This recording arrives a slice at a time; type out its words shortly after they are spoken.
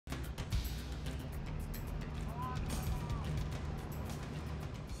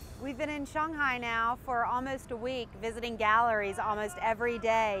We've been in Shanghai now for almost a week, visiting galleries almost every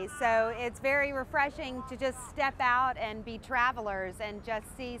day. So it's very refreshing to just step out and be travelers and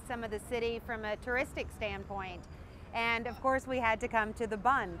just see some of the city from a touristic standpoint. And of course, we had to come to the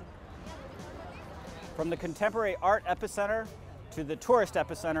Bund. From the contemporary art epicenter to the tourist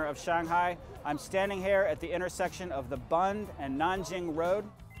epicenter of Shanghai, I'm standing here at the intersection of the Bund and Nanjing Road.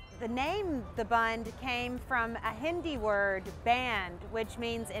 The name the Bund came from a Hindi word, band, which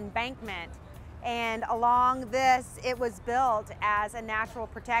means embankment. And along this, it was built as a natural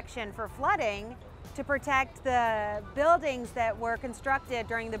protection for flooding to protect the buildings that were constructed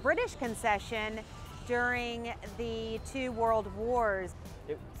during the British Concession during the two world wars.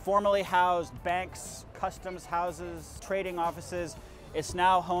 It formerly housed banks, customs houses, trading offices. It's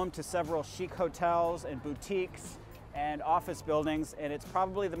now home to several chic hotels and boutiques and office buildings, and it's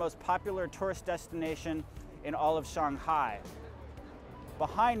probably the most popular tourist destination in all of Shanghai.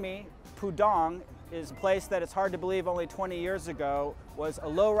 Behind me, Pudong is a place that it's hard to believe only 20 years ago was a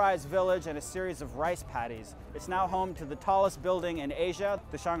low-rise village and a series of rice paddies. It's now home to the tallest building in Asia,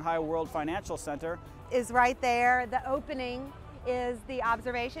 the Shanghai World Financial Center. Is right there. The opening is the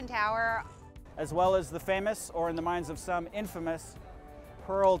observation tower. As well as the famous, or in the minds of some, infamous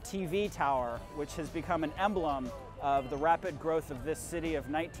Pearl TV Tower, which has become an emblem of the rapid growth of this city of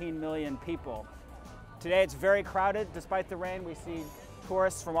 19 million people. Today it's very crowded. Despite the rain, we see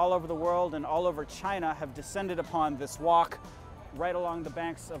tourists from all over the world and all over China have descended upon this walk right along the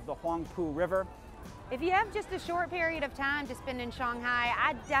banks of the Huangpu River. If you have just a short period of time to spend in Shanghai,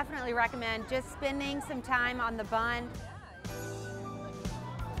 I definitely recommend just spending some time on the Bund.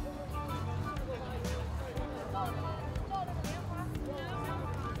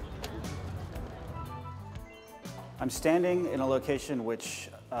 I'm standing in a location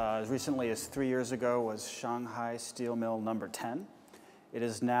which as recently as 3 years ago was Shanghai Steel Mill number 10. It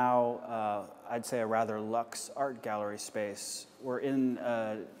is now, I'd say, a rather luxe art gallery space. We're in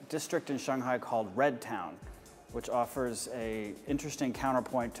a district in Shanghai called Red Town, which offers an interesting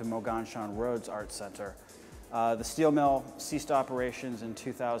counterpoint to Moganshan Road's art center. The steel mill ceased operations in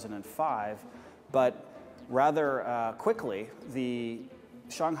 2005, but rather quickly, the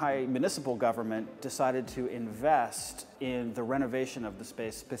Shanghai municipal government decided to invest in the renovation of the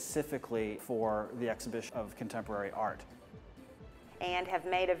space specifically for the exhibition of contemporary art. And have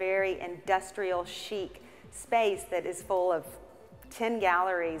made a very industrial chic space that is full of 10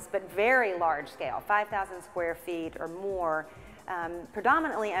 galleries, but very large scale, 5,000 square feet or more,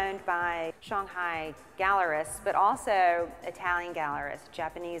 predominantly owned by Shanghai gallerists, but also Italian gallerists,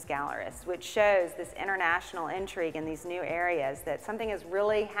 Japanese gallerists, which shows this international intrigue in these new areas, that something is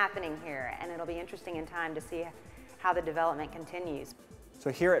really happening here, and it'll be interesting in time to see how the development continues. So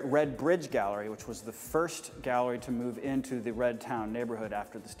here at Red Bridge Gallery, which was the first gallery to move into the Red Town neighborhood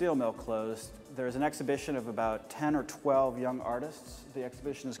after the steel mill closed, there's an exhibition of about 10 or 12 young artists. The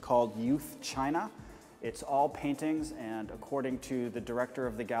exhibition is called Youth China. It's all paintings, and according to the director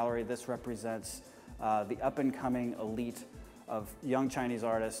of the gallery, this represents the up-and-coming elite of young Chinese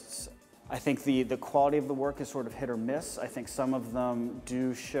artists. I think the quality of the work is sort of hit or miss. I think some of them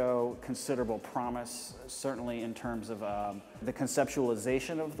do show considerable promise, certainly in terms of the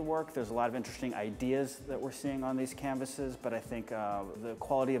conceptualization of the work. There's a lot of interesting ideas that we're seeing on these canvases, but I think the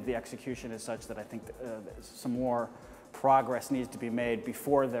quality of the execution is such that I think some more progress needs to be made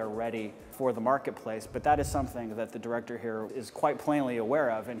before they're ready for the marketplace. But that is something that the director here is quite plainly aware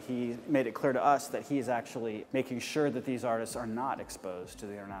of, and he made it clear to us that he is actually making sure that these artists are not exposed to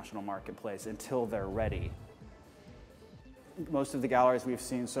the international marketplace until they're ready. Most of the galleries we've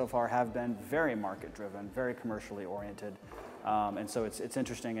seen so far have been very market-driven, very commercially oriented, and so it's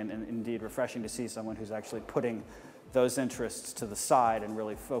interesting and indeed refreshing to see someone who's actually putting those interests to the side and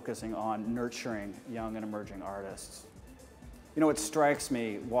really focusing on nurturing young and emerging artists. You know, what strikes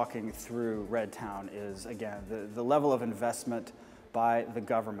me walking through Red Town is, again, the level of investment by the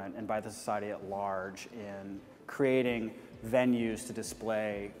government and by the society at large in creating venues to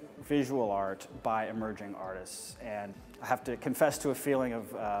display visual art by emerging artists. And I have to confess to a feeling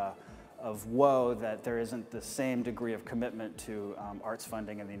of woe that there isn't the same degree of commitment to arts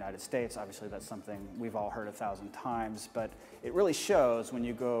funding in the United States. Obviously, that's something we've all heard 1,000 times, but it really shows when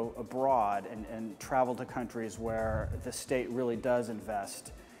you go abroad and travel to countries where the state really does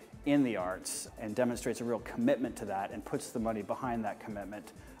invest in the arts and demonstrates a real commitment to that and puts the money behind that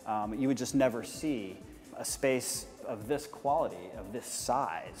commitment. You would just never see a space of this quality, of this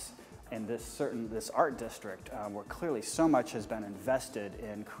size, in this art district, where clearly so much has been invested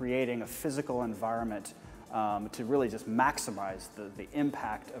in creating a physical environment to really just maximize the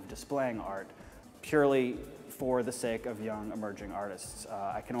impact of displaying art. purely for the sake of young emerging artists.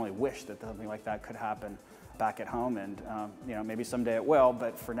 I can only wish that something like that could happen back at home, and maybe someday it will.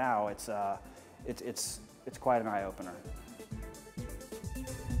 But for now, it's quite an eye opener.